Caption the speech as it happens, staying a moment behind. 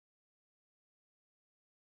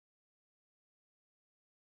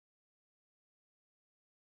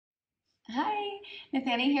Hi,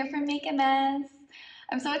 Nathania here from Make a Mess.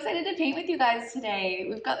 I'm so excited to paint with you guys today.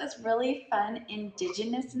 We've got this really fun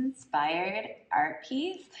Indigenous inspired art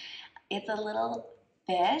piece. It's a little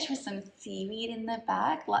fish with some seaweed in the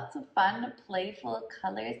back, lots of fun, playful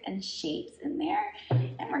colors and shapes in there,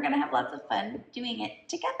 and we're gonna have lots of fun doing it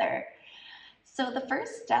together. So the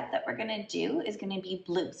first step that we're gonna do is gonna be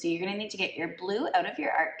blue. So you're gonna need to get your blue out of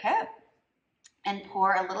your art kit and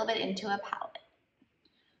pour a little bit into a palette.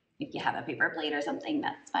 If you have a paper plate or something,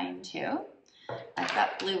 that's fine too. I've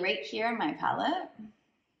got blue right here in my palette.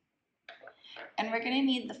 And we're gonna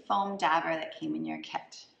need the foam dabber that came in your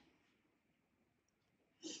kit.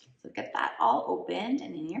 So get that all opened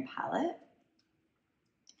and in your palette.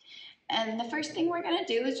 And the first thing we're gonna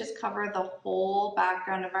do is just cover the whole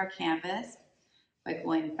background of our canvas by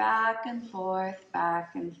going back and forth,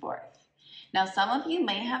 back and forth. Now, some of you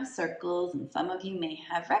may have circles and some of you may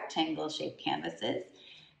have rectangle shaped canvases,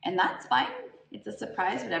 and that's fine. It's a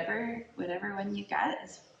surprise, whatever one you get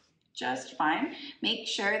is just fine. Make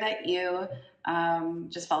sure that you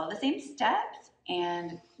just follow the same steps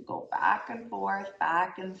and go back and forth,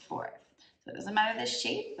 back and forth. So it doesn't matter the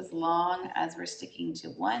shape as long as we're sticking to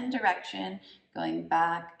one direction, going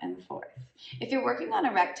back and forth. If you're working on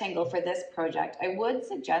a rectangle for this project, I would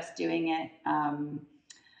suggest doing it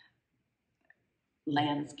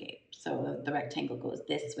landscape. So the rectangle goes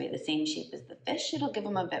this way, the same shape as the fish. It'll give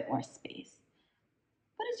them a bit more space.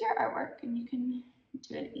 But it's your artwork and you can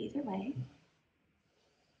do it either way.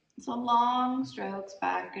 So long strokes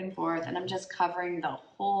back and forth, and I'm just covering the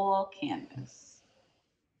whole canvas.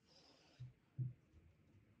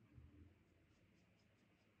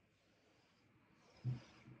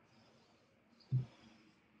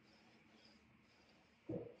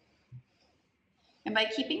 And by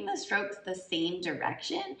keeping the strokes the same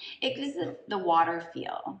direction, it gives it the water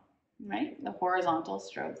feel, right? The horizontal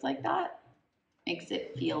strokes like that makes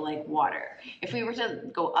it feel like water. If we were to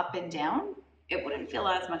go up and down, it wouldn't feel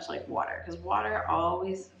as much like water because water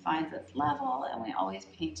always finds its level and we always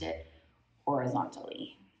paint it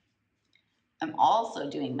horizontally. I'm also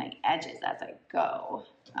doing my edges as I go.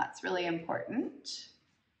 That's really important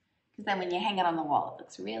because then when you hang it on the wall, it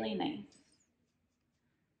looks really nice.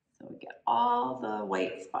 So we get all the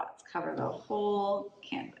white spots, cover the whole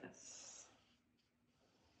canvas.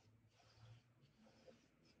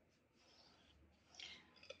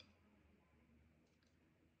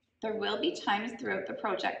 There will be times throughout the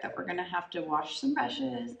project that we're gonna have to wash some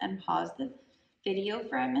brushes and pause the video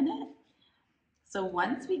for a minute. So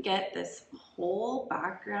once we get this whole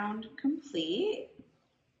background complete,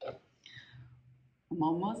 I'm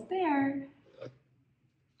almost there.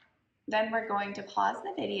 Then we're going to pause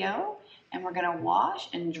the video and we're gonna wash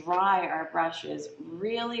and dry our brushes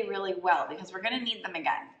really, really well because we're gonna need them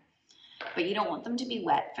again. But you don't want them to be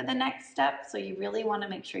wet for the next step, so you really wanna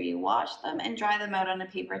make sure you wash them and dry them out on a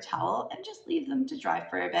paper towel and just leave them to dry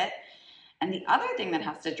for a bit. And the other thing that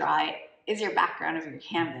has to dry is your background of your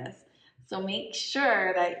canvas. So make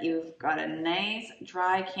sure that you've got a nice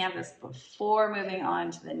dry canvas before moving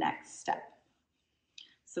on to the next step.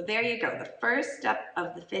 So there you go. The first step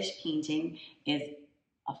of the fish painting is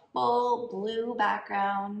a full blue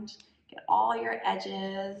background. Get all your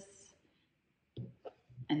edges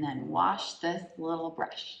and then wash this little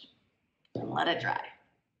brush and let it dry.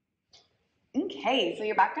 Okay, so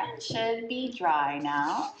your background should be dry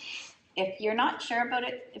now. If you're not sure about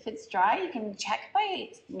it, if it's dry, you can check by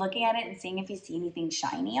looking at it and seeing if you see anything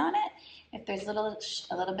shiny on it. If there's a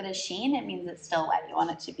little bit of sheen, it means it's still wet. You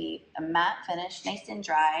want it to be a matte finish, nice and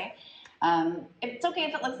dry. It's okay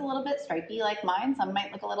if it looks a little bit stripy like mine. Some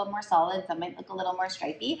might look a little more solid, some might look a little more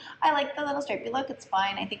stripy. I like the little stripy look, it's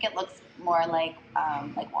fine. I think it looks more like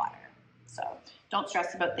water. So don't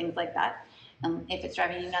stress about things like that. If it's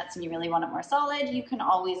driving you nuts and you really want it more solid, you can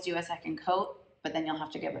always do a second coat, but then you'll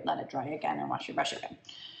have to let it dry again and wash your brush again.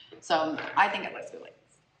 So I think it looks good like this.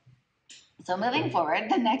 So moving forward,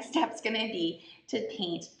 the next step's gonna be to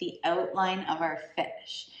paint the outline of our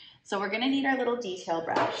fish. So we're gonna need our little detail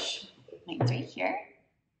brush. Mine's right here.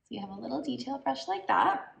 So you have a little detail brush like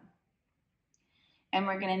that. And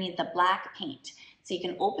we're gonna need the black paint. So you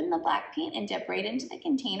can open the black paint and dip right into the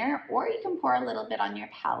container, or you can pour a little bit on your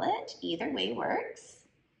palette. Either way works.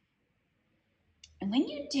 And when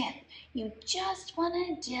you dip, you just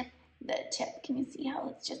wanna dip the tip. Can you see how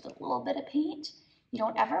it's just a little bit of paint? You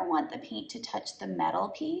don't ever want the paint to touch the metal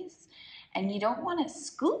piece, and you don't wanna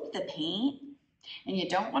scoop the paint, and you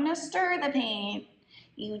don't wanna stir the paint.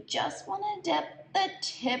 You just wanna dip the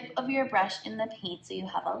tip of your brush in the paint so you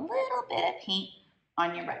have a little bit of paint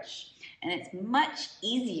on your brush. And it's much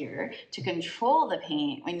easier to control the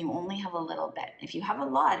paint when you only have a little bit. If you have a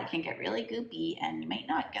lot, it can get really goopy and you might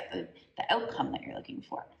not get the outcome that you're looking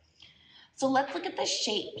for. So let's look at the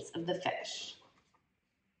shapes of the fish.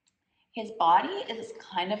 His body is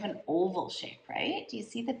kind of an oval shape, right? Do you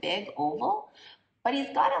see the big oval? But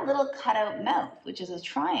he's got a little cutout mouth, which is a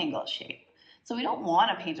triangle shape. So we don't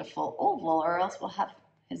want to paint a full oval or else we'll have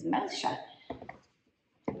his mouth shut.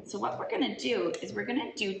 So what we're going to do is we're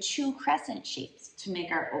going to do 2 crescent shapes to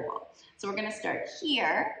make our oval. So we're going to start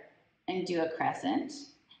here and do a crescent,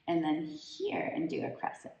 and then here and do a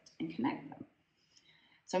crescent and connect them.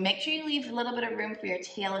 So make sure you leave a little bit of room for your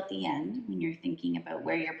tail at the end when you're thinking about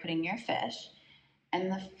where you're putting your fish.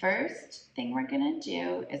 And the first thing we're going to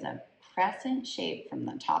do is a crescent shape from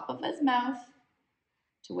the top of his mouth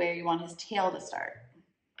to where you want his tail to start.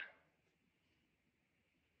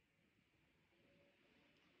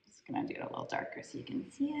 Just going to do it a little darker so you can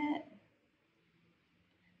see it.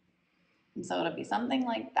 And so it'll be something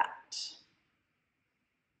like that.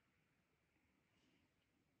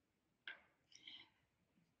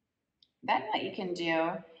 Then what you can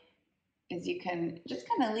do is you can just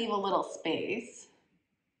kind of leave a little space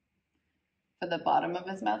for the bottom of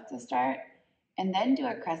his mouth to start, and then do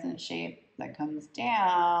a crescent shape that comes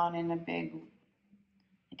down in a big,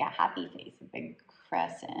 like a happy face, a big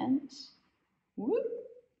crescent, whoop,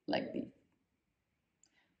 like this.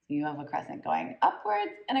 So you have a crescent going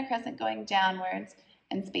upwards and a crescent going downwards,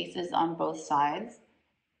 and spaces on both sides.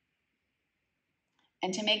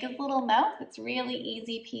 And to make his little mouth, it's really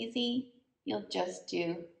easy peasy. You'll just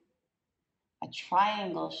do a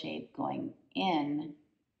triangle shape going in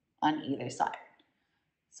on either side.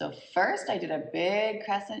 So first I did a big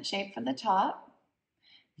crescent shape for the top,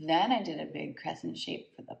 then I did a big crescent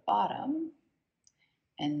shape for the bottom,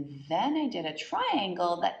 and then I did a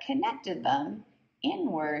triangle that connected them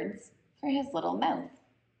inwards for his little mouth.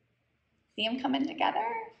 See them coming together?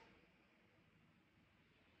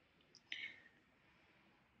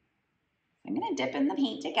 I'm going to dip in the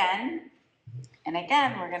paint again. And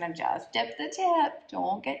again, we're going to just dip the tip.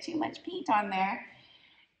 Don't get too much paint on there.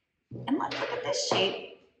 And let's look at the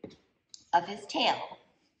shape of his tail.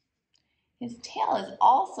 His tail is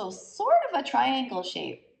also sort of a triangle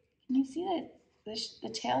shape. Can you see the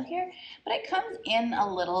tail here? But it comes in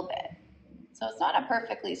a little bit. So it's not a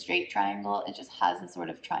perfectly straight triangle. It just has a sort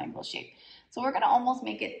of triangle shape. So we're going to almost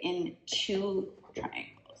make it in 2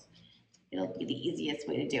 triangles. It'll be the easiest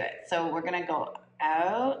way to do it. So we're going to go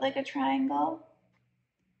out like a triangle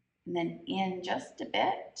and then in just a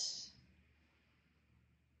bit.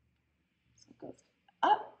 So it goes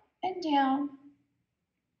up and down.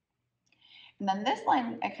 And then this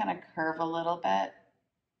line, I kind of curve a little bit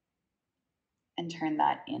and turn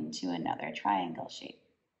that into another triangle shape.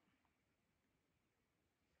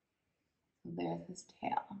 So there's his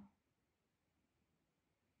tail.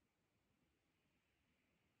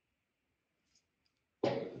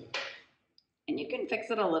 And you can fix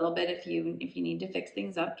it a little bit if you need to fix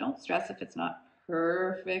things up. Don't stress if it's not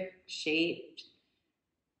perfect shaped,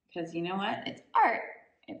 because you know what? It's art.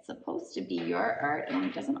 It's supposed to be your art, and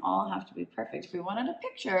it doesn't all have to be perfect. If we wanted a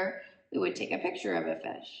picture, we would take a picture of a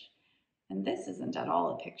fish. And this isn't at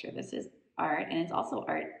all a picture. This is art, and it's also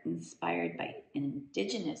art inspired by an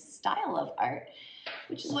indigenous style of art,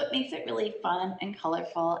 which is what makes it really fun and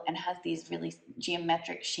colorful and has these really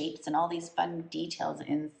geometric shapes and all these fun details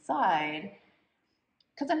inside.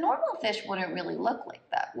 Because a normal fish wouldn't really look like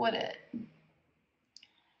that, would it?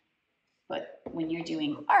 But when you're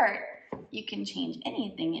doing art, you can change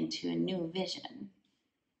anything into a new vision.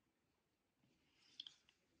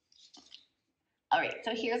 All right,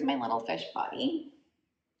 so here's my little fish body.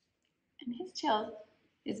 And his tail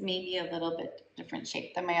is maybe a little bit different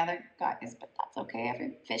shape than my other guys, but that's okay.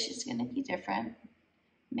 Every fish is going to be different,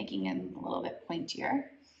 making him a little bit pointier.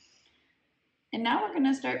 And now we're going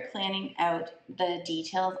to start planning out the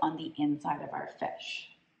details on the inside of our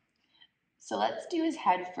fish. So let's do his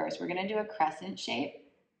head first. We're going to do a crescent shape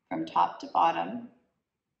from top to bottom,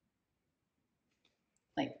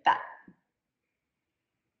 like that.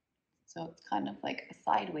 So it's kind of like a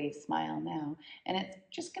sideways smile now. And it's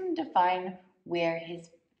just going to define where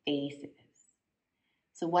his face is.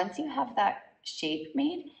 So once you have that shape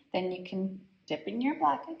made, then you can dip in your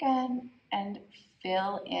black again and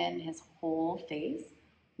fill in his whole face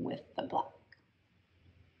with the black.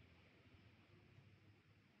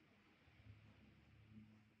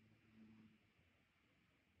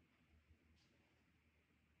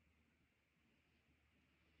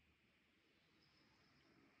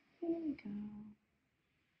 There we go.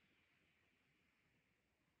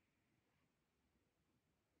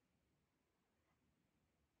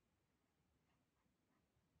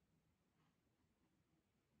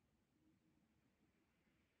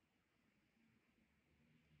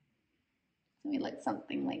 So he looks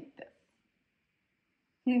something like this.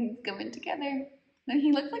 He's coming together. And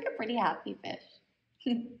he looks like a pretty happy fish.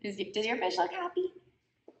 Does your fish look happy?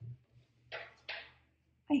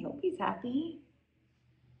 I hope he's happy.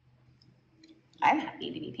 I'm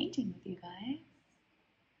happy to be painting with you guys.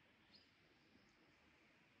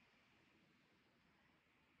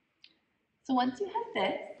 So once you have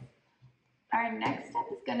this, our next step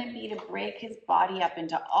is going to be to break his body up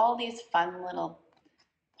into all these fun little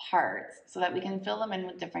parts so that we can fill them in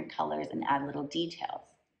with different colors and add little details.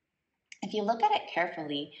 If you look at it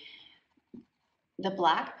carefully, the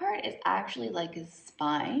black part is actually like his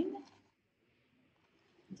spine.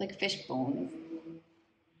 It's like fish bones.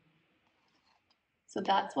 So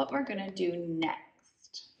that's what we're going to do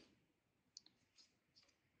next.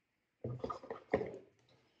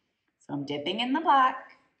 So I'm dipping in the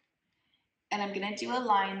black, and I'm going to do a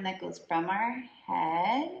line that goes from our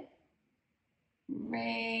head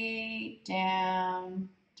right down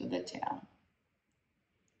to the tail.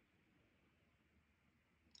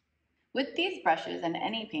 With these brushes, and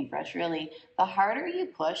any paintbrush really, the harder you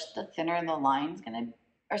push, the thinner the line's going to,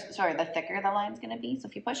 or sorry, the thicker the line's going to be. So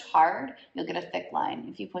if you push hard, you'll get a thick line.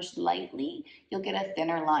 If you push lightly, you'll get a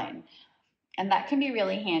thinner line. And that can be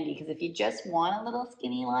really handy because if you just want a little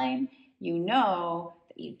skinny line, you know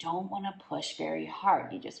that you don't want to push very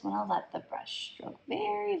hard. You just want to let the brush stroke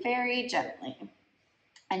very, very gently.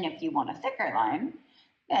 And if you want a thicker line,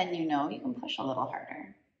 then you know you can push a little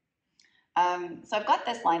harder. So I've got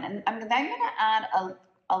this line, and I'm then going to add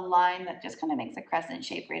a line that just kind of makes a crescent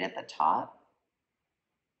shape right at the top.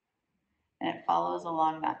 And it follows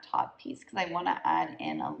along that top piece because I want to add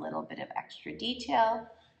in a little bit of extra detail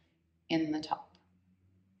in the top.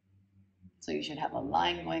 So you should have a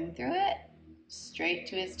line going through it, straight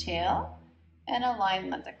to his tail, and a line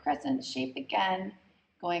that's a crescent shape again,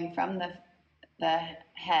 going from the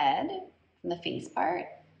head, from the face part,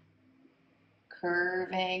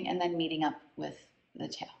 curving, and then meeting up with the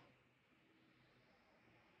tail.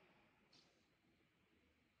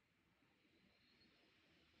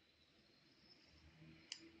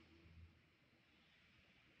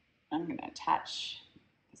 I'm going to attach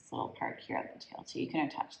this little part here at the tail, so you can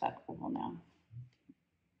attach that oval now.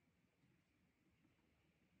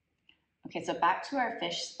 Okay, so back to our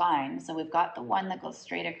fish spine. So we've got the one that goes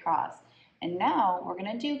straight across. And now we're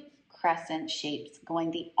going to do crescent shapes going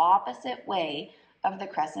the opposite way of the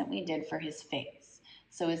crescent we did for his face.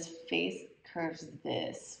 So his face curves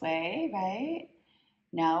this way, right?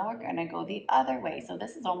 Now we're going to go the other way. So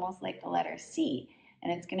this is almost like the letter C.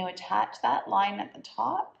 And it's going to attach that line at the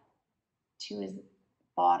top to his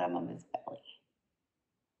bottom of his belly.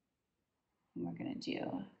 And we're going to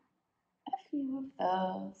do a few of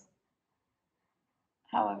those.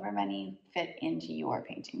 However many fit into your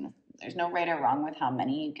painting. There's no right or wrong with how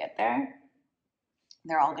many you get there.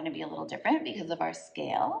 They're all going to be a little different because of our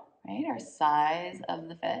scale, right? Our size of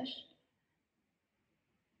the fish.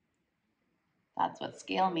 That's what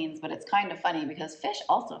scale means, but it's kind of funny because fish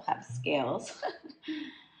also have scales.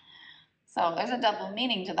 So there's a double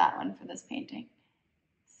meaning to that one for this painting.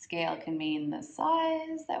 Scale can mean the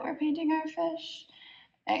size that we're painting our fish,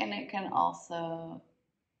 and it can also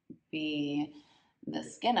be the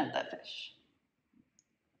skin of the fish,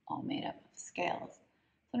 all made up of scales.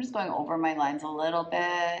 So I'm just going over my lines a little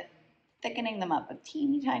bit, thickening them up a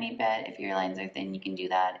teeny tiny bit. If your lines are thin, you can do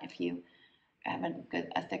that. If you have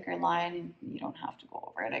a thicker line, you don't have to go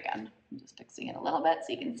over it again. I'm just fixing it a little bit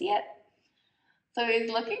so you can see it. So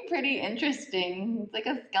he's looking pretty interesting. He's like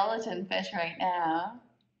a skeleton fish right now.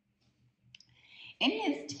 In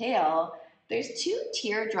his tail, there's two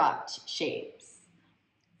teardrop shapes.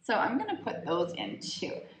 So I'm going to put those in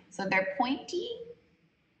too. So they're pointy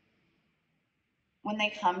when they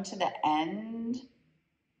come to the end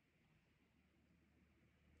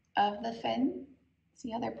of the fin.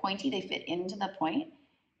 See how they're pointy? They fit into the point.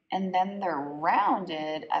 And then they're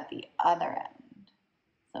rounded at the other end.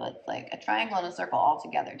 So it's like a triangle and a circle all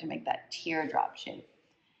together to make that teardrop shape.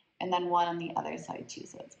 And then one on the other side too.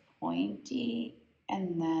 So it's pointy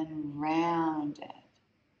and then rounded.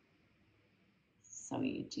 So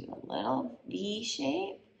you do a little V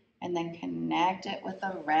shape and then connect it with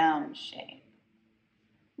a round shape.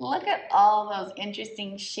 Look at all those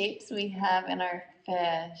interesting shapes we have in our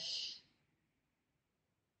fish.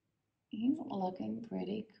 He's looking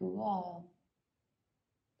pretty cool.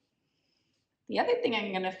 The other thing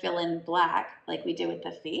I'm going to fill in black, like we did with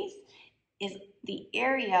the face, is the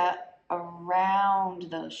area around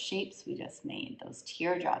those shapes we just made, those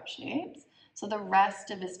teardrop shapes. So the rest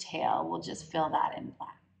of his tail, we'll just fill that in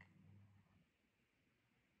black.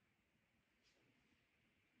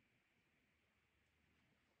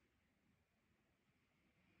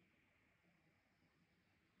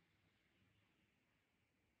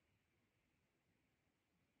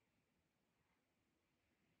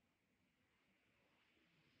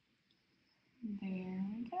 There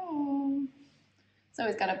we go. So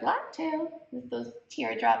he's got a black tail with those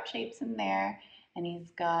teardrop shapes in there, and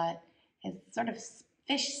he's got his sort of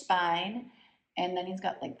fish spine, and then he's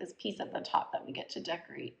got like this piece at the top that we get to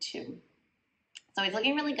decorate too. So he's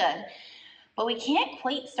looking really good, but we can't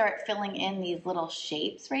quite start filling in these little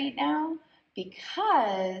shapes right now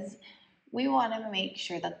because we want to make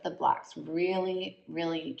sure that the black's really,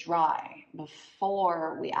 really dry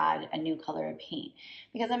before we add a new color of paint.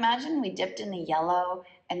 Because imagine we dipped in the yellow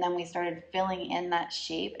and then we started filling in that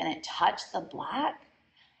shape and it touched the black,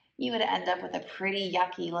 you would end up with a pretty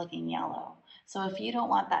yucky looking yellow. So if you don't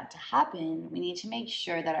want that to happen, we need to make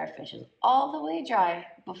sure that our fish is all the way dry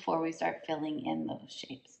before we start filling in those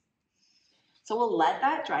shapes. So we'll let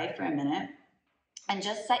that dry for a minute and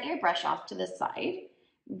just set your brush off to the side.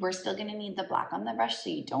 We're still going to need the black on the brush, so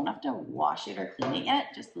you don't have to wash it or clean it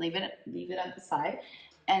yet. Just leave it at the side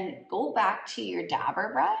and go back to your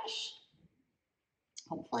dabber brush.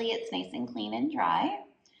 Hopefully it's nice and clean and dry.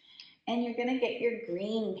 And you're going to get your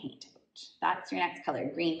green paint out. That's your next color,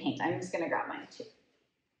 green paint. I'm just going to grab mine too.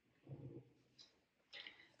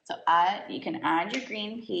 So you can add your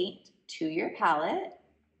green paint to your palette.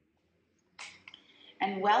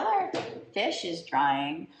 And while our fish is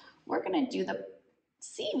drying, we're going to do the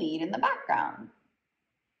seaweed in the background.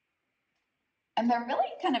 And they're really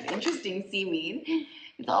kind of interesting seaweed.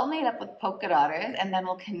 It's all made up with polka dotters, and then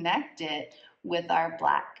we'll connect it with our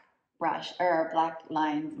black brush, or our black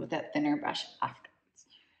lines with that thinner brush afterwards.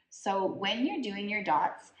 So when you're doing your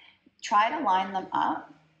dots, try to line them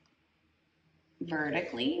up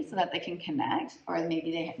vertically so that they can connect, or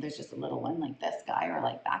maybe there's just a little one like this guy or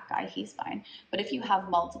like that guy, he's fine. But if you have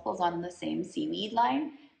multiples on the same seaweed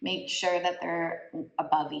line, make sure that they're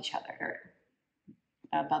above each other,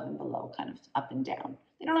 above and below, kind of up and down.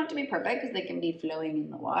 They don't have to be perfect because they can be flowing in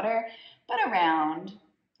the water, but around.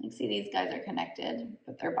 Like, see, these guys are connected,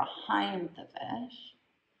 but they're behind the fish.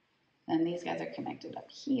 And these guys are connected up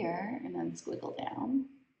here and then squiggle down.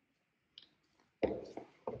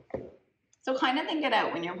 So kind of think it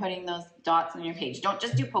out when you're putting those dots on your page. Don't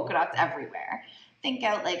just do polka dots everywhere. Think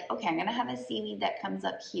out like, okay, I'm gonna have a seaweed that comes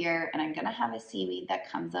up here and I'm gonna have a seaweed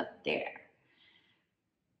that comes up there.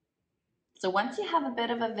 So once you have a bit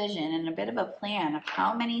of a vision and a bit of a plan of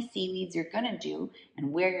how many seaweeds you're gonna do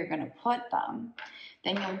and where you're gonna put them,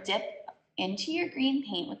 then you'll dip into your green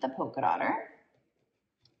paint with the polka dotter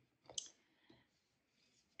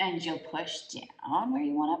and you'll push down where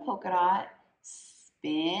you want a polka dot,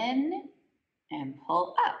 spin, and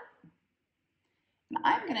pull up. And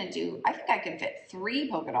I'm gonna do, I think I can fit 3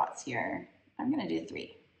 polka dots here. I'm gonna do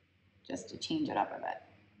 3, just to change it up a bit.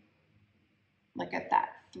 Look at that,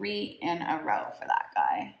 3 in a row for that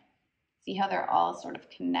guy. See how they're all sort of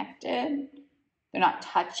connected? They're not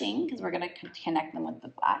touching because we're gonna connect them with the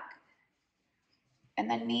black. And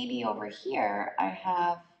then maybe over here, I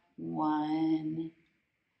have 1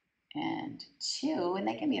 and 2, and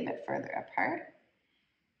they can be a bit further apart.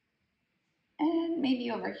 And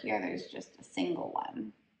maybe over here, there's just a single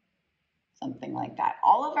one, something like that.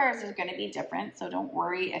 All of ours is gonna be different, so don't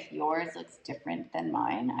worry if yours looks different than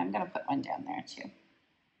mine. I'm gonna put one down there too.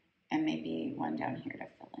 And maybe one down here to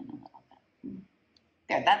fill in a little bit.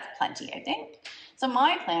 There, that's plenty, I think. So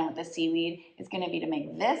my plan with the seaweed is gonna be to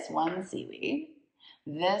make this one seaweed,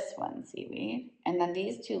 this one seaweed, and then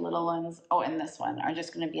these 2 little ones, oh, and this one, are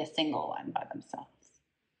just gonna be a single one by themselves.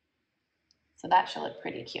 So that should look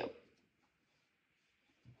pretty cute.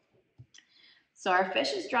 So our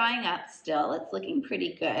fish is drying up still. It's looking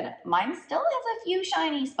pretty good. Mine still has a few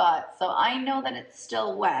shiny spots, so I know that it's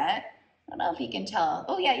still wet. I don't know if you can tell.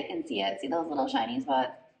 Oh yeah, you can see it. See those little shiny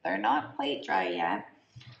spots? They're not quite dry yet.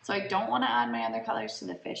 So I don't want to add my other colors to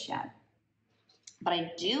the fish yet. But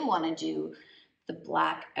I do want to do the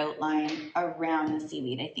black outline around the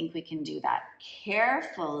seaweed. I think we can do that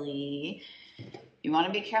carefully. You want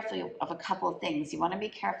to be careful of a couple of things. You want to be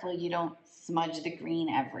careful you don't smudge the green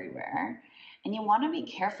everywhere. And you want to be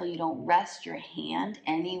careful you don't rest your hand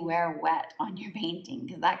anywhere wet on your painting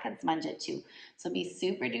because that could smudge it too. So be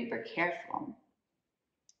super duper careful.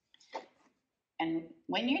 And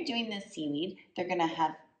when you're doing this seaweed, they're going to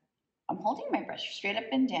have, I'm holding my brush straight up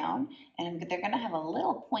and down, and they're going to have a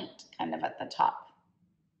little point kind of at the top.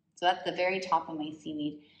 So that's the very top of my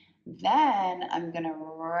seaweed. Then I'm going to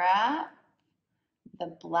wrap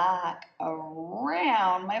the black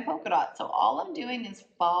around my polka dot. So all I'm doing is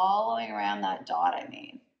following around that dot I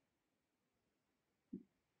made.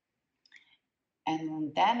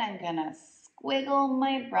 And then I'm gonna squiggle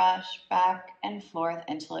my brush back and forth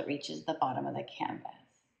until it reaches the bottom of the canvas.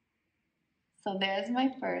 So there's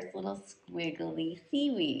my first little squiggly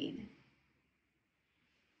seaweed.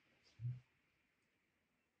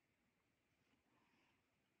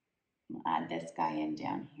 this guy in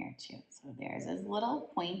down here too. So there's his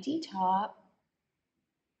little pointy top.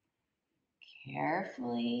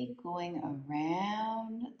 Carefully going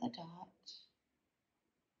around the dot.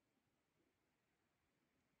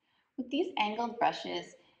 With these angled brushes,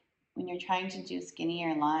 when you're trying to do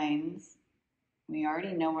skinnier lines, we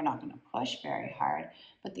already know we're not going to push very hard,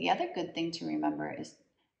 but the other good thing to remember is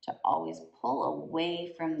to always pull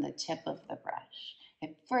away from the tip of the brush.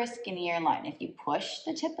 For a skinnier line, if you push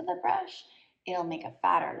the tip of the brush, it'll make a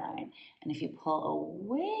fatter line. And if you pull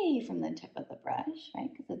away from the tip of the brush, right,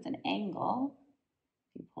 because it's an angle,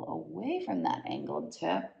 if you pull away from that angled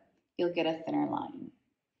tip, you'll get a thinner line.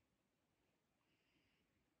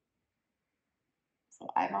 So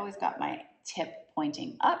I've always got my tip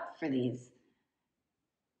pointing up for these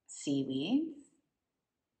seaweeds.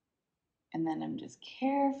 And then I'm just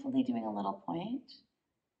carefully doing a little point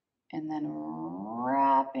and then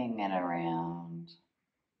wrapping it around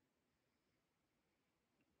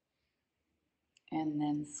and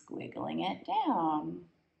then squiggling it down.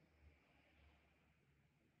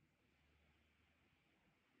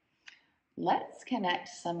 Let's connect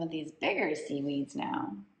some of these bigger seaweeds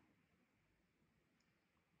now.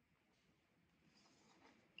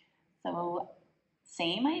 So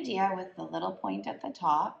same idea with the little point at the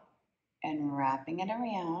top and wrapping it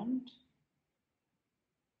around.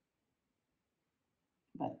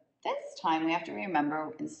 But this time we have to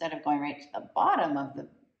remember, instead of going right to the bottom of the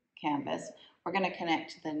canvas, we're going to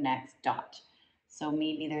connect to the next dot. So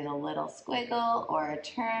maybe there's a little squiggle or a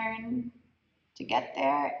turn to get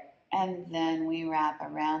there, and then we wrap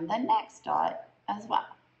around the next dot as well.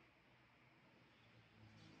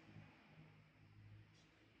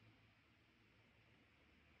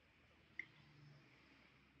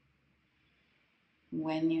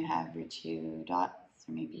 When you have your 2 dots,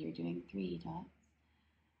 or maybe you're doing 3 dots,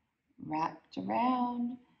 wrapped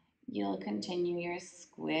around, you'll continue your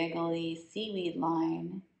squiggly seaweed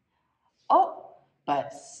line. Oh,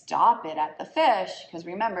 but stop it at the fish, because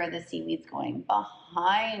remember, the seaweed's going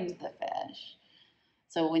behind the fish.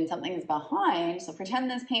 So when something's behind, so pretend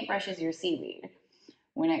this paintbrush is your seaweed.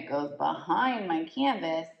 When it goes behind my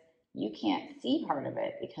canvas, you can't see part of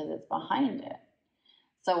it because it's behind it.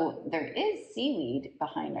 So there is seaweed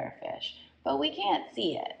behind our fish, but we can't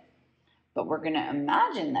see it. But we're going to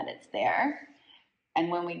imagine that it's there.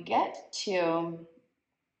 And when we get to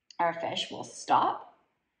our fish, we'll stop.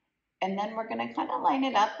 And then we're going to kind of line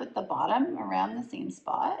it up with the bottom around the same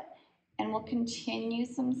spot. And we'll continue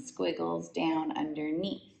some squiggles down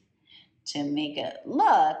underneath to make it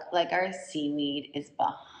look like our seaweed is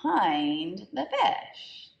behind the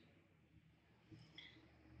fish.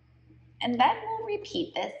 And then we'll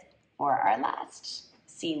repeat this for our last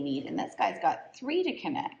seaweed. And this guy's got 3 to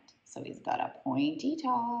connect. So he's got a pointy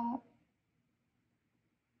top.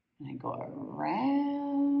 And I go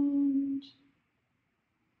around.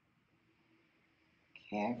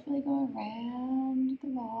 Carefully go around the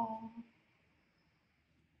ball.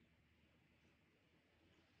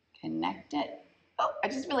 Connect it. Oh, I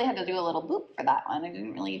just really had to do a little boop for that one. I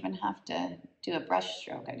didn't really even have to do a brush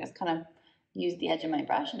stroke. I just kind of used the edge of my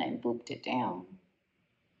brush and I booped it down.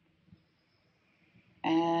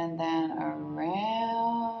 And then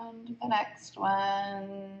around the next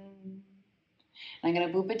one. I'm going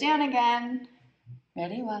to boop it down again.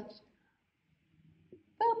 Ready? Watch.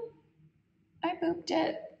 Boop. I booped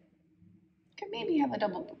it. Could maybe have a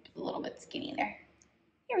double boop, a little bit skinny there.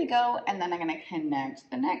 Here we go. And then I'm going to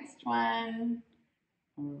connect the next one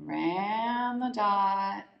around the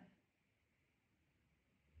dot.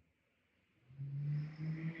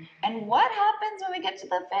 And what happens when we get to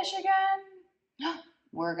the fish again?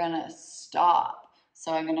 We're going to stop.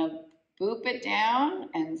 So I'm going to boop it down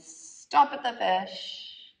and stop at the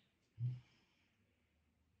fish.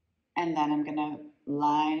 And then I'm going to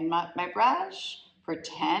line up my brush,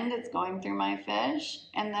 pretend it's going through my fish,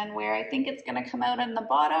 and then where I think it's going to come out in the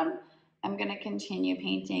bottom, I'm going to continue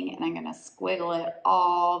painting and I'm going to squiggle it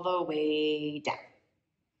all the way down.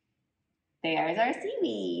 There's our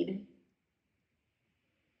seaweed.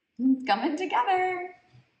 It's coming together.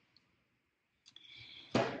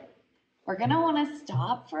 We're going to want to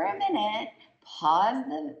stop for a minute, pause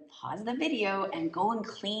the video, and go and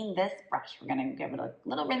clean this brush. We're going to give it a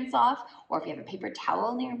little rinse off, or if you have a paper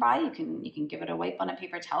towel nearby, you can give it a wipe on a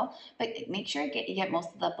paper towel, but make sure you get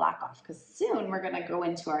most of the black off, because soon we're going to go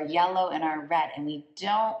into our yellow and our red, and we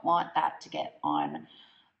don't want that to get on,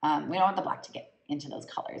 we don't want the black to get into those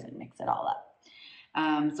colors and mix it all up.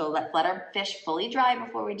 So let's let our fish fully dry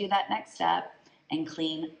before we do that next step and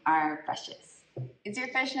clean our brushes. Is your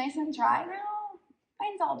fish nice and dry now?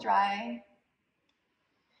 Mine's all dry.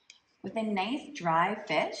 With a nice dry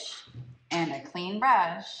fish, and a clean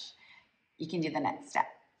brush, you can do the next step.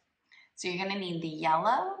 So you're gonna need the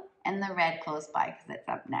yellow and the red close by because it's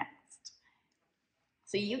up next.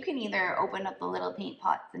 So you can either open up the little paint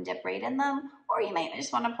pots and dip right in them, or you might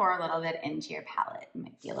just want to pour a little bit into your palette. It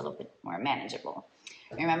might be a little bit more manageable.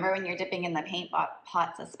 Remember when you're dipping in the paint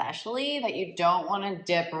pots especially, that you don't want to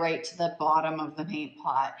dip right to the bottom of the paint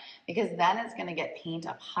pot, because then it's going to get paint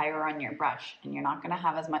up higher on your brush and you're not going to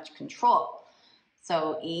have as much control.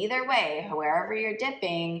 So either way, wherever you're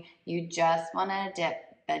dipping, you just want to dip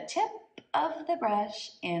the tip of the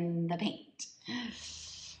brush in the paint.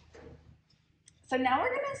 So now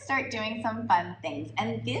we're gonna start doing some fun things,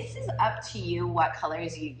 and this is up to you what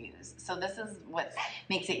colors you use. So this is what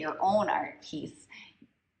makes it your own art piece.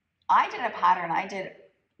 I did a pattern, I did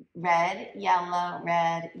red, yellow,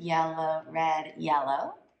 red, yellow, red,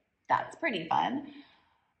 yellow. That's pretty fun.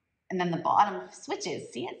 And then the bottom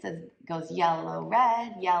switches. See, it says, goes yellow,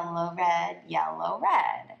 red, yellow, red, yellow,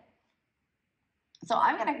 red. So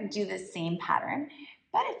I'm gonna do this same pattern,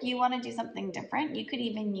 but if you wanna do something different, you could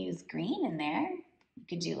even use green in there. You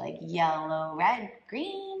could do like yellow, red,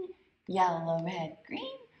 green, yellow, red,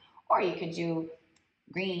 green, or you could do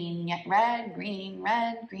green, red, green,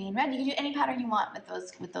 red, green, red. You can do any pattern you want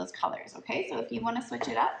with those colors, okay? So if you wanna switch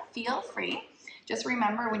it up, feel free. Just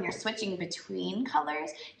remember when you're switching between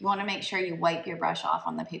colors, you wanna make sure you wipe your brush off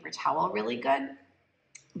on the paper towel really good.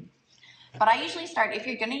 But I usually start, if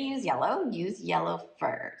you're gonna use yellow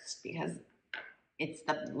first, because it's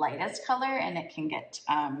the lightest color and it can get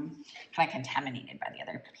kind of contaminated by the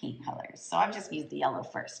other paint colors. So I've just used the yellow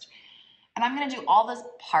first. And I'm gonna do all those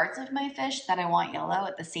parts of my fish that I want yellow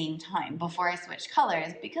at the same time before I switch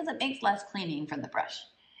colors, because it makes less cleaning from the brush.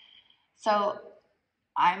 So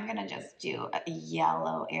I'm gonna just do a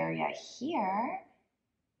yellow area here,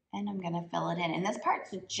 and I'm gonna fill it in. And this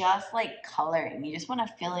part's just like coloring. You just wanna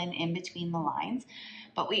fill in between the lines.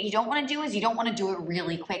 But what you don't wanna do is you don't wanna do it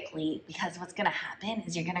really quickly, because what's gonna happen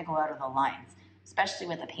is you're gonna go out of the lines, especially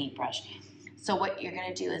with a paintbrush. So what you're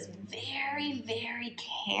gonna do is very, very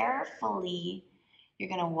carefully, you're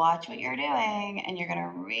gonna watch what you're doing, and you're gonna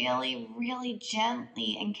really, really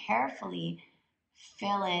gently and carefully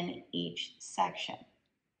fill in each section.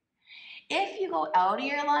 If you go out of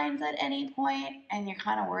your lines at any point and you're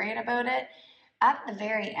kind of worried about it, at the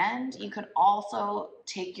very end, you could also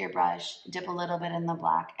take your brush, dip a little bit in the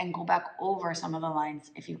black, and go back over some of the lines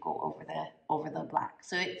if you go over the black.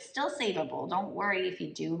 So it's still savable. Don't worry if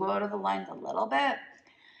you do go out of the lines a little bit,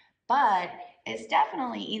 but it's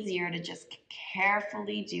definitely easier to just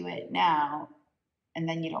carefully do it now, and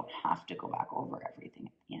then you don't have to go back over everything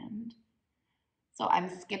at the end. So I'm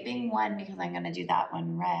skipping one because I'm going to do that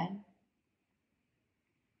one red.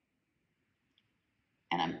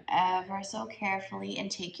 And I'm ever so carefully,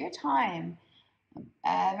 and take your time, I'm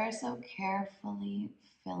ever so carefully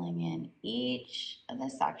filling in each of the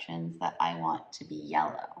sections that I want to be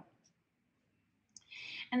yellow.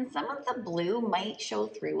 And some of the blue might show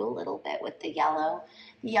through a little bit with the yellow.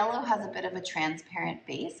 The yellow has a bit of a transparent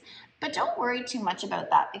base, but don't worry too much about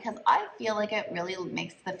that, because I feel like it really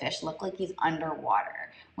makes the fish look like he's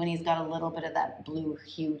underwater when he's got a little bit of that blue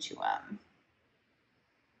hue to him.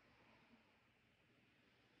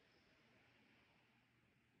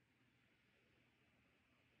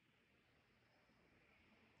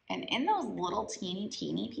 And in those little teeny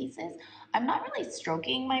pieces, I'm not really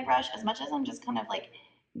stroking my brush as much as I'm just kind of like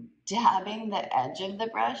dabbing the edge of the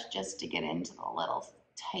brush just to get into the little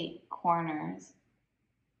tight corners.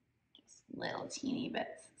 Just little teeny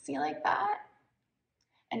bits. See, like that?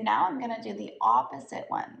 And now I'm gonna do the opposite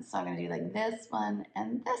one. So I'm gonna do like this one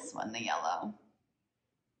and this one, the yellow.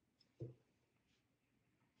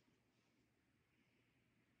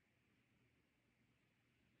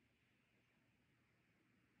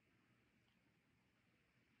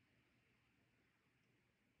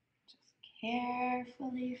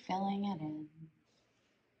 Carefully filling it in.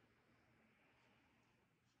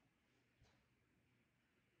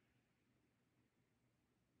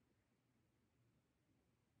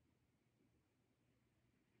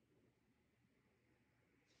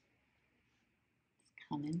 It's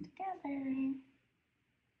coming together.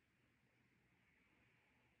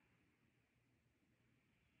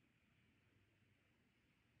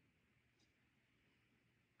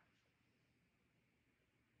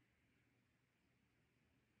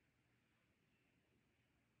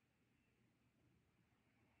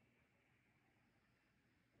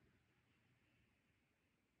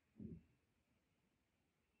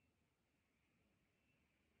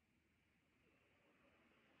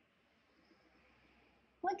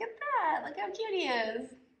 Look at that, look how cute he is.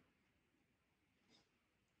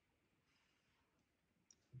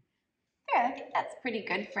 I think that's pretty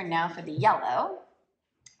good for now for the yellow.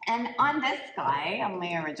 And on this guy, on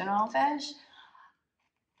my original fish,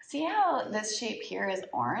 see how this shape here is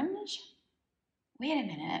orange? Wait a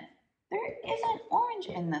minute, there isn't orange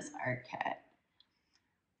in this art kit.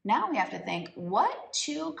 Now we have to think, what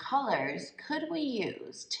two colors could we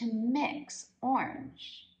use to mix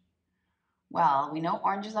orange? Well, we know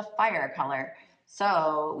orange is a fire color,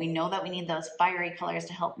 so we know that we need those fiery colors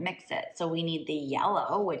to help mix it. So we need the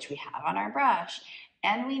yellow, which we have on our brush,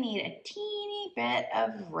 and we need a teeny bit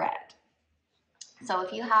of red. So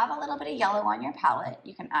if you have a little bit of yellow on your palette,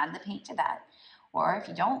 you can add the paint to that. Or if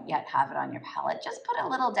you don't yet have it on your palette, just put a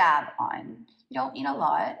little dab on. You don't need a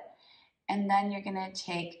lot. And then you're gonna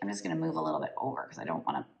take, I'm just gonna move a little bit over because I don't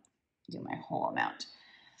wanna do my whole amount.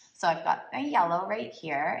 So I've got a yellow right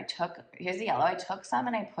here. Here's the yellow. I took some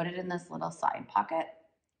and I put it in this little side pocket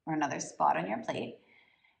or another spot on your plate.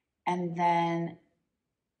 And then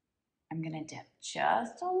I'm gonna dip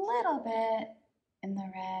just a little bit in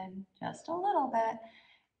the red, just a little bit,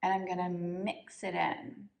 and I'm gonna mix it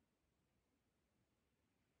in.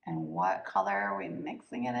 And what color are we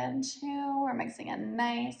mixing it into? We're mixing a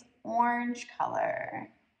nice orange color.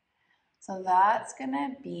 So that's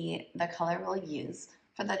gonna be the color we'll use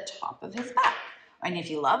for the top of his back. And if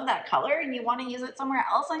you love that color and you wanna use it somewhere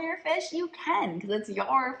else on your fish, you can, because it's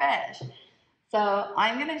your fish. So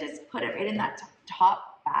I'm gonna just put it right in that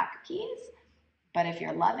top back piece. But if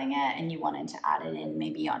you're loving it and you wanted to add it in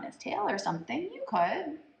maybe on his tail or something, you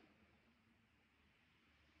could.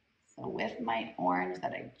 So with my orange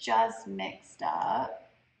that I just mixed up,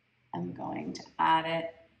 I'm going to add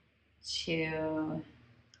it to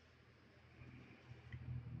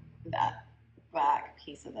that back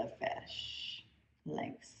piece of the fish,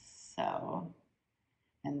 like so.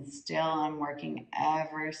 And still I'm working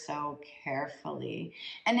ever so carefully.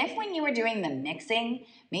 And if when you were doing the mixing,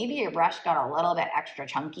 maybe your brush got a little bit extra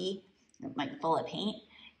chunky, like full of paint,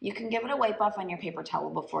 you can give it a wipe off on your paper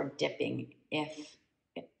towel before dipping if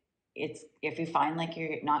you find like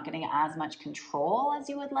you're not getting as much control as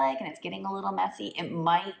you would like and it's getting a little messy. It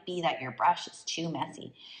might be that your brush is too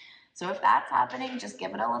messy. So if that's happening, just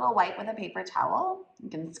give it a little wipe with a paper towel.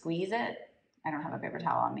 You can squeeze it. I don't have a paper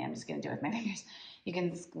towel on me. I'm just going to do it with my fingers. You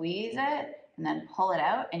can squeeze it and then pull it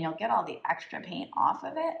out and you'll get all the extra paint off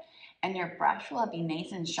of it. And your brush will be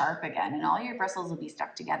nice and sharp again and all your bristles will be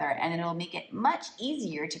stuck together and it'll make it much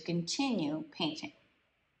easier to continue painting.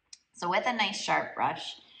 So with a nice sharp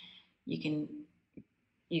brush, you can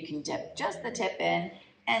dip just the tip in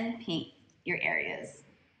and paint your areas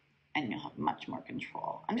and you'll have much more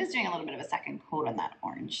control. I'm just doing a little bit of a second coat on that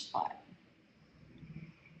orange spot.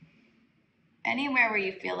 Anywhere where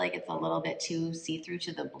you feel like it's a little bit too see-through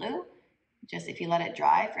to the blue, just if you let it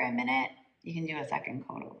dry for a minute, you can do a second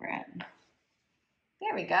coat over it.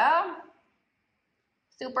 There we go.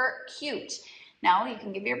 Super cute. Now you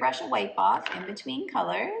can give your brush a wipe off in between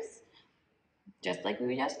colors, just like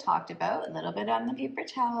we just talked about, a little bit on the paper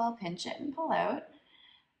towel, pinch it and pull out.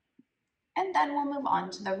 And then we'll move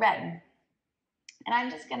on to the red. And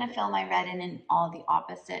I'm just gonna fill my red in all the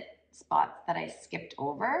opposite spots that I skipped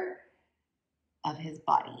over of his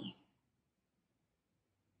body.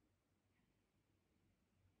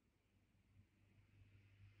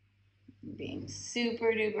 Being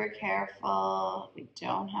super duper careful. We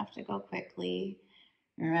don't have to go quickly.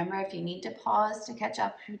 Remember, if you need to pause to catch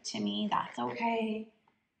up to me, that's okay,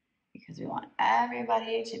 because we want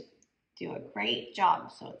everybody to do a great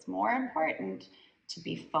job. So it's more important to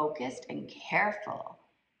be focused and careful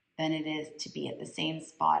than it is to be at the same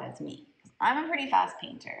spot as me. I'm a pretty fast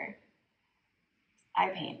painter. I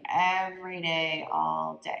paint every day,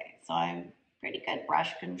 all day. So I'm pretty good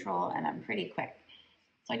brush control and I'm pretty quick.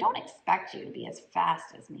 So I don't expect you to be as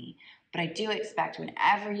fast as me, but I do expect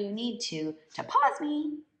whenever you need to pause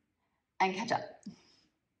me and catch up.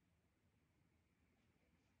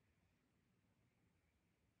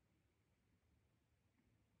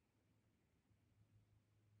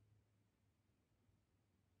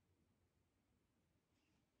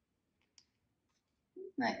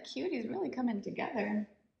 Isn't that cute? He's really coming together.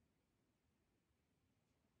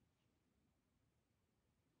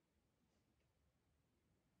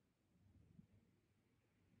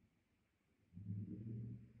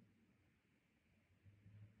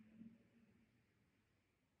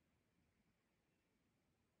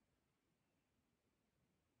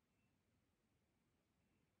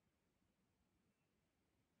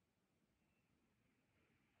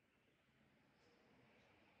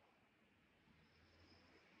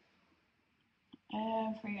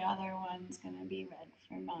 Every other one's gonna be red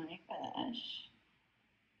for my fish.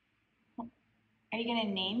 Are you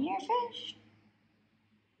gonna name your fish?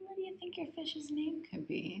 What do you think your fish's name could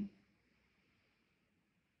be?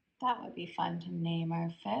 That would be fun to name our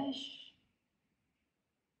fish.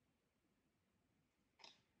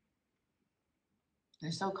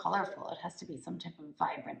 They're so colorful. It has to be some type of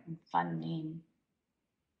vibrant and fun name.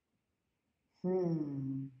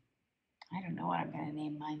 I don't know what I'm going to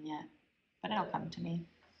name mine yet, but it'll come to me.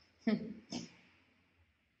 Okay,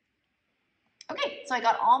 so I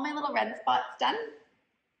got all my little red spots done.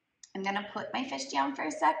 I'm going to put my fish down for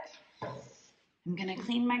a sec. I'm going to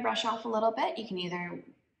clean my brush off a little bit. You can either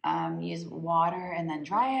use water and then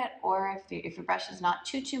dry it, or if your brush is not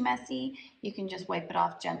too messy, you can just wipe it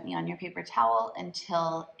off gently on your paper towel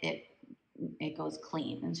until it goes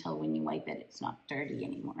clean, until when you wipe it, it's not dirty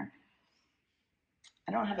anymore.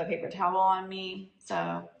 I don't have a paper towel on me,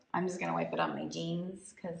 so I'm just gonna wipe it on my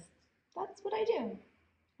jeans because that's what I do.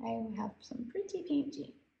 I have some pretty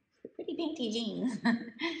painty jeans.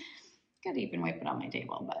 Could even wipe it on my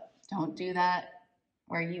table, but don't do that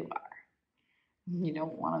where you are. You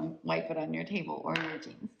don't want to wipe it on your table or your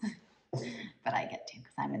jeans. But I get to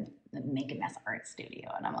because I'm in the Make a Mess art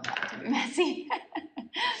studio and I'm allowed to be messy.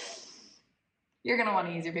 You're going to want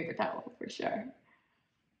to use your paper towel for sure.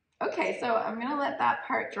 Okay, so I'm going to let that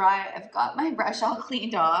part dry. I've got my brush all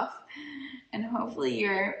cleaned off and hopefully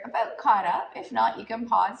you're about caught up. If not, you can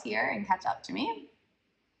pause here and catch up to me.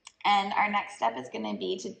 And our next step is going to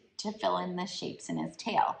be to fill in the shapes in his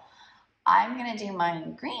tail. I'm going to do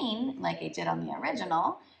mine green like I did on the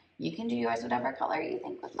original. You can do yours whatever color you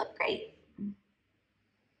think would look great.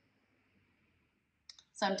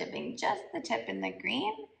 So I'm dipping just the tip in the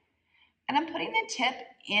green and I'm putting the tip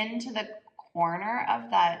into the corner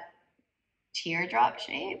of that teardrop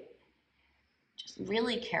shape, just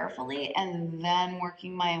really carefully, and then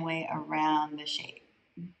working my way around the shape.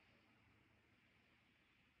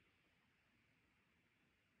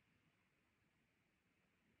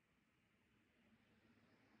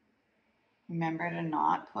 Remember to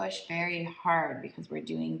not push very hard because we're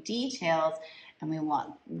doing details and we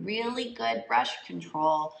want really good brush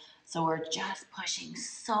control. So we're just pushing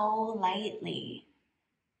so lightly.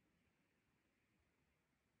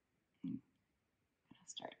 I'm gonna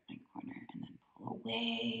start my corner and then pull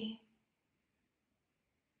away.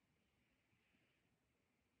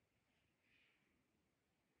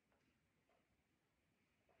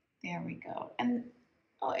 There we go. And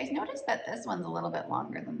oh, I noticed that this one's a little bit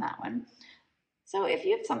longer than that one. So if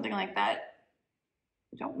you have something like that,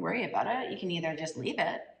 don't worry about it. You can either just leave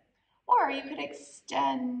it or you could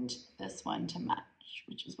extend this one to match,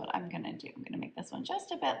 which is what I'm gonna do. I'm gonna make this one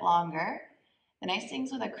just a bit longer. The nice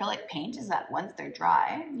things with acrylic paint is that once they're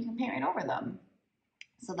dry, you can paint right over them.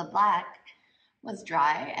 So the black was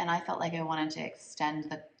dry and I felt like I wanted to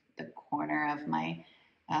extend the corner of my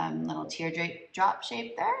little teardrop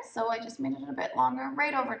shape there. So I just made it a bit longer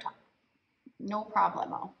right over top. No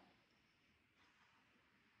problemo.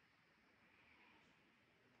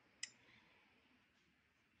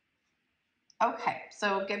 Okay,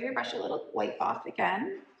 so give your brush a little wipe off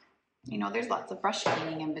again. You know, there's lots of brush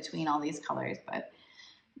cleaning in between all these colors, but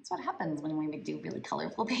that's what happens when we do really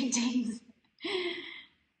colorful paintings.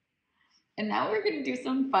 And now we're gonna do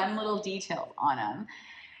some fun little details on them.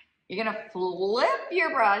 You're gonna flip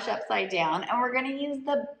your brush upside down and we're gonna use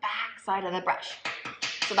the back side of the brush.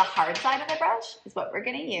 So the hard side of the brush is what we're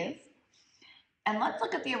gonna use. And let's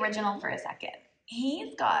look at the original for a second.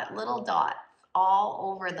 He's got little dots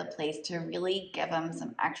all over the place to really give him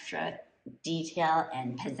some extra detail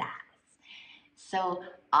and pizzazz. So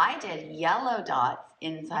I did yellow dots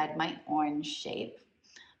inside my orange shape,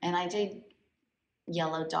 and I did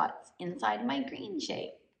yellow dots inside my green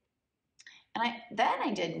shape. And then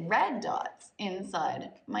I did red dots inside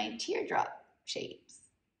my teardrop shapes.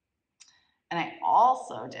 And I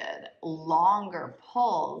also did longer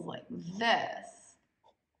pulls like this.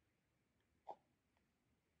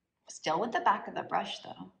 Still with the back of the brush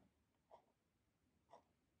though.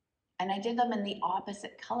 And I did them in the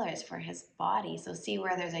opposite colors for his body. So see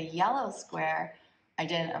where there's a yellow square, I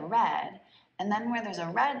did a red. And then where there's a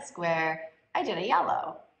red square, I did a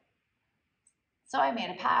yellow. So I made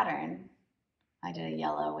a pattern. I did a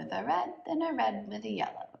yellow with a red, then a red with a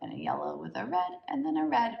yellow, and a yellow with a red, and then a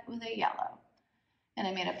red with a yellow. And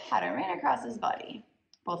I made a pattern right across his body,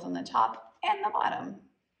 both on the top and the bottom.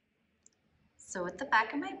 So with the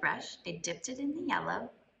back of my brush, I dipped it in the yellow,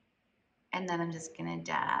 and then I'm just gonna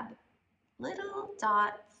dab little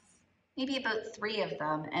dots, maybe about 3 of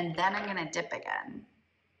them, and then I'm gonna dip again,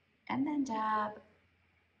 and then dab.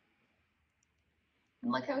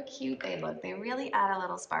 And look how cute they look. They really add a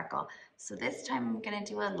little sparkle. So this time I'm gonna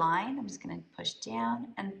do a line. I'm just gonna push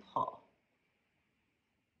down and pull.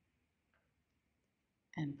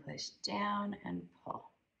 and push down and pull.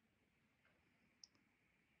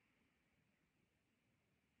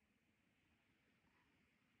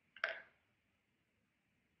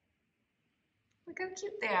 Look how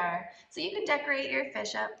cute they are. So you can decorate your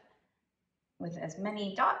fish up with as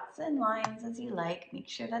many dots and lines as you like. Make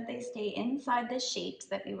sure that they stay inside the shapes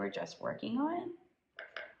that we were just working on.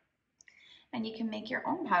 And you can make your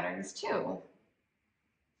own patterns too.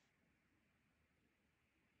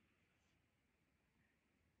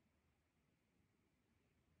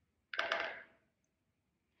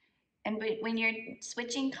 And when you're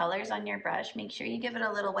switching colors on your brush, make sure you give it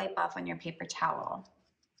a little wipe off on your paper towel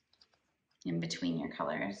in between your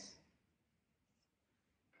colors.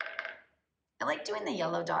 I like doing the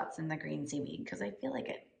yellow dots and the green seaweed because I feel like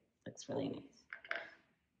it looks really nice.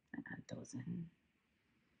 I add those in.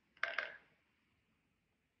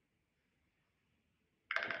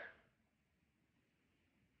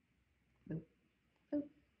 Boop, boop,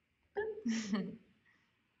 boop.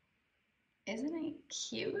 Isn't it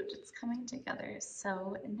cute? It's coming together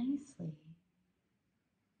so nicely.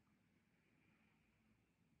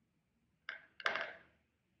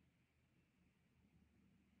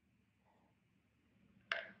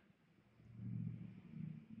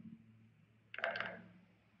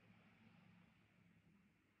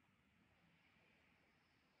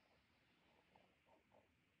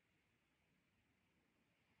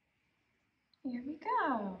 Here we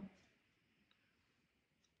go.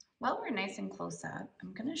 While we're nice and close up,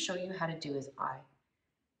 I'm going to show you how to do his eye.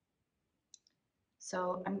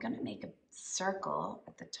 So I'm going to make a circle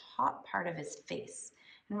at the top part of his face.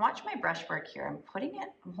 And watch my brush work here.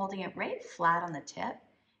 I'm holding it right flat on the tip,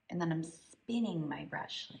 and then I'm spinning my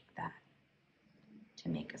brush like that to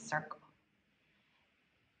make a circle.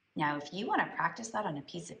 Now, if you want to practice that on a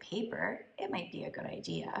piece of paper, it might be a good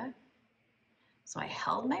idea. So I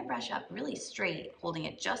held my brush up really straight, holding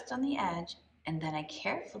it just on the edge, and then I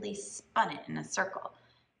carefully spun it in a circle.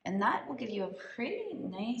 And that will give you a pretty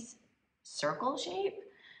nice circle shape.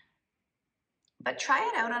 But try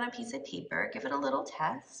it out on a piece of paper, give it a little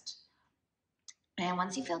test. And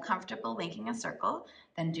once you feel comfortable making a circle,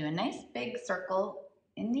 then do a nice big circle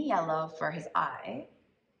in the yellow for his eye.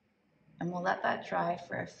 And we'll let that dry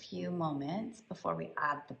for a few moments before we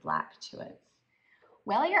add the black to it.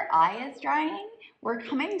 While your eye is drying, we're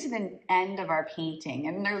coming to the end of our painting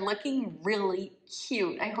and they're looking really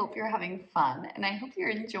cute. I hope you're having fun and I hope you're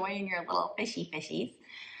enjoying your little fishies.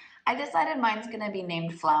 I decided mine's gonna be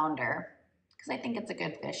named Flounder because I think it's a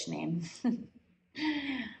good fish name.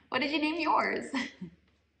 What did you name yours?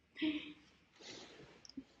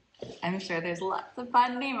 I'm sure there's lots of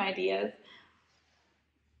fun name ideas.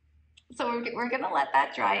 So we're gonna let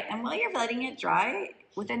that dry, and while you're letting it dry,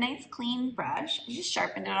 with a nice clean brush, I just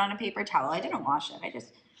sharpened it on a paper towel. I didn't wash it,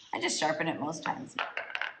 I just sharpen it most times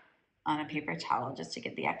on a paper towel just to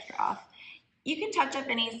get the extra off. You can touch up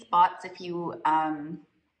any spots if you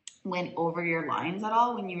went over your lines at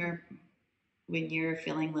all when you're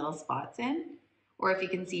filling little spots in, or if you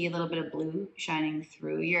can see a little bit of blue shining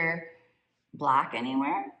through your black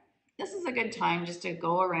anywhere. This is a good time just to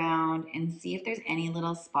go around and see if there's any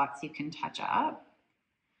little spots you can touch up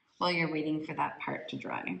while you're waiting for that part to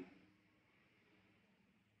dry.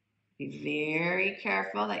 Be very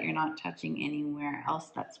careful that you're not touching anywhere else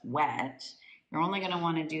that's wet. You're only going to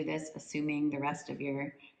want to do this assuming the rest of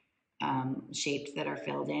your shapes that are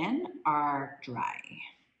filled in are dry.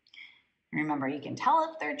 Remember, you can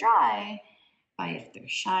tell if they're dry by if they're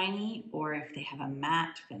shiny or if they have a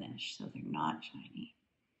matte finish, so they're not shiny.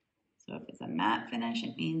 So if it's a matte finish,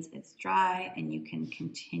 it means it's dry and you can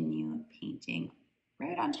continue painting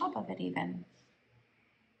right on top of it even.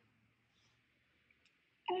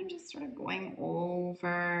 And I'm just sort of going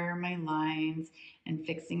over my lines and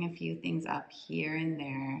fixing a few things up here and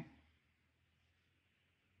there,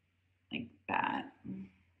 like that.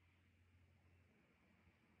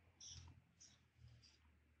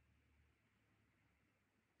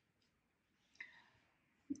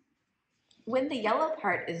 When the yellow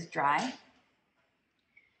part is dry,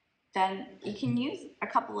 then you can use a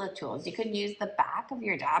couple of tools. You could use the back of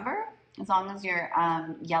your dabber, as long as your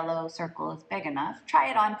yellow circle is big enough. Try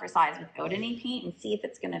it on for size without any paint and see if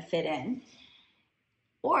it's gonna fit in.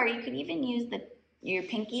 Or you could even use your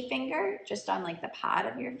pinky finger just on like the pad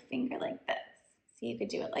of your finger like this. So you could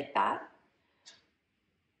do it like that.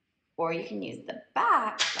 Or you can use the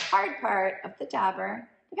back, the hard part of the dabber,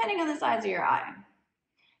 depending on the size of your eye.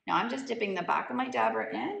 Now I'm just dipping the back of my dabber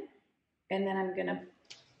in, and then I'm gonna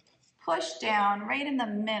push down right in the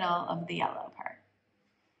middle of the yellow part.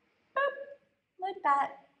 Boop, like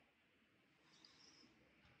that.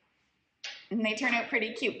 and they turn out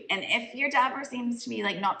pretty cute. And if your dabber seems to be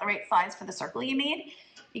like not the right size for the circle you made,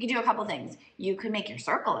 you can do a couple things. You could make your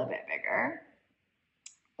circle a bit bigger,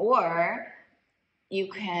 or you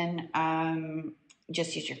can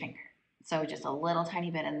just use your finger. So just a little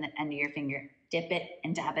tiny bit in the end of your finger, dip it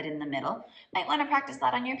and dab it in the middle. Might want to practice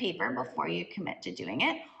that on your paper before you commit to doing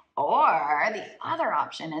it. Or the other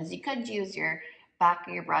option is you could use your back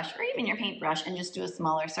of your brush or even your paintbrush and just do a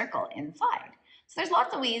smaller circle inside. So there's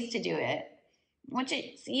lots of ways to do it, which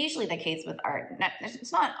is usually the case with art.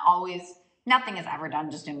 It's not always, nothing is ever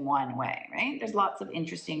done just in one way, right? There's lots of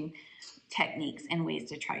interesting techniques and ways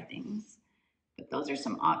to try things. But those are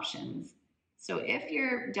some options. So if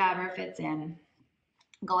your dabber fits in,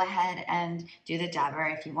 go ahead and do the dabber.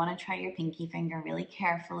 If you want to try your pinky finger really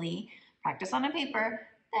carefully, practice on a paper,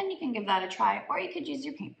 then you can give that a try, or you could use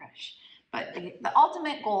your paintbrush. But the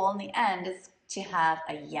ultimate goal in the end is to have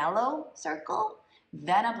a yellow circle,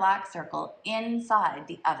 then a black circle inside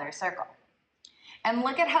the other circle. And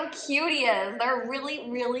look at how cute he is. They're really,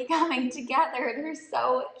 really coming together. They're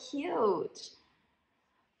so cute.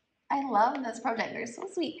 I love this project. They're so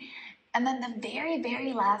sweet. And then the very,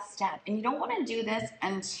 very last step, and you don't want to do this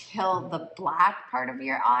until the black part of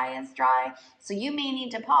your eye is dry. So you may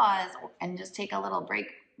need to pause and just take a little break,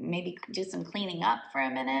 maybe do some cleaning up for a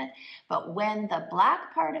minute. But when the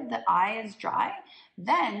black part of the eye is dry,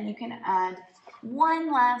 then you can add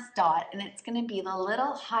one last dot, and it's going to be the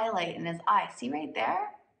little highlight in his eye. See right there?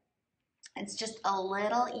 It's just a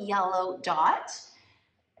little yellow dot.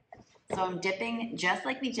 So I'm dipping just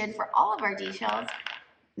like we did for all of our details.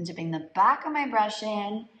 I'm dipping the back of my brush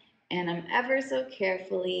in, and I'm ever so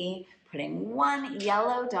carefully putting one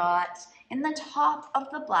yellow dot in the top of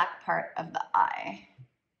the black part of the eye.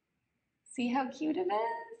 See how cute it is?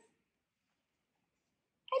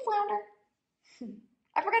 Hi, Flounder.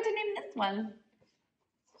 I forgot to name this one.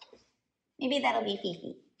 Maybe that'll be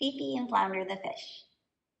Fifi. Fifi and Flounder the fish.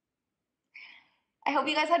 I hope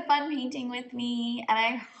you guys had fun painting with me, and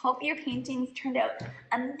I hope your paintings turned out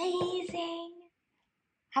amazing.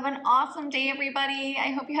 Have an awesome day, everybody.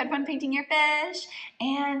 I hope you had fun painting your fish.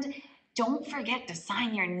 And don't forget to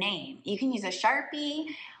sign your name. You can use a Sharpie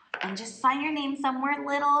and just sign your name somewhere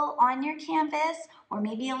little on your canvas, or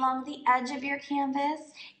maybe along the edge of your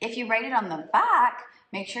canvas. If you write it on the back,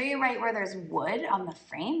 make sure you write where there's wood on the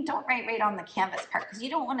frame. Don't write right on the canvas part, because you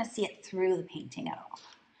don't want to see it through the painting at all.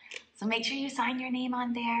 So make sure you sign your name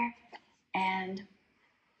on there, and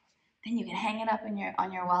then you can hang it up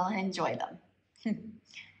on your wall and enjoy them.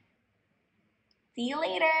 See you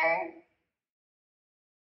later.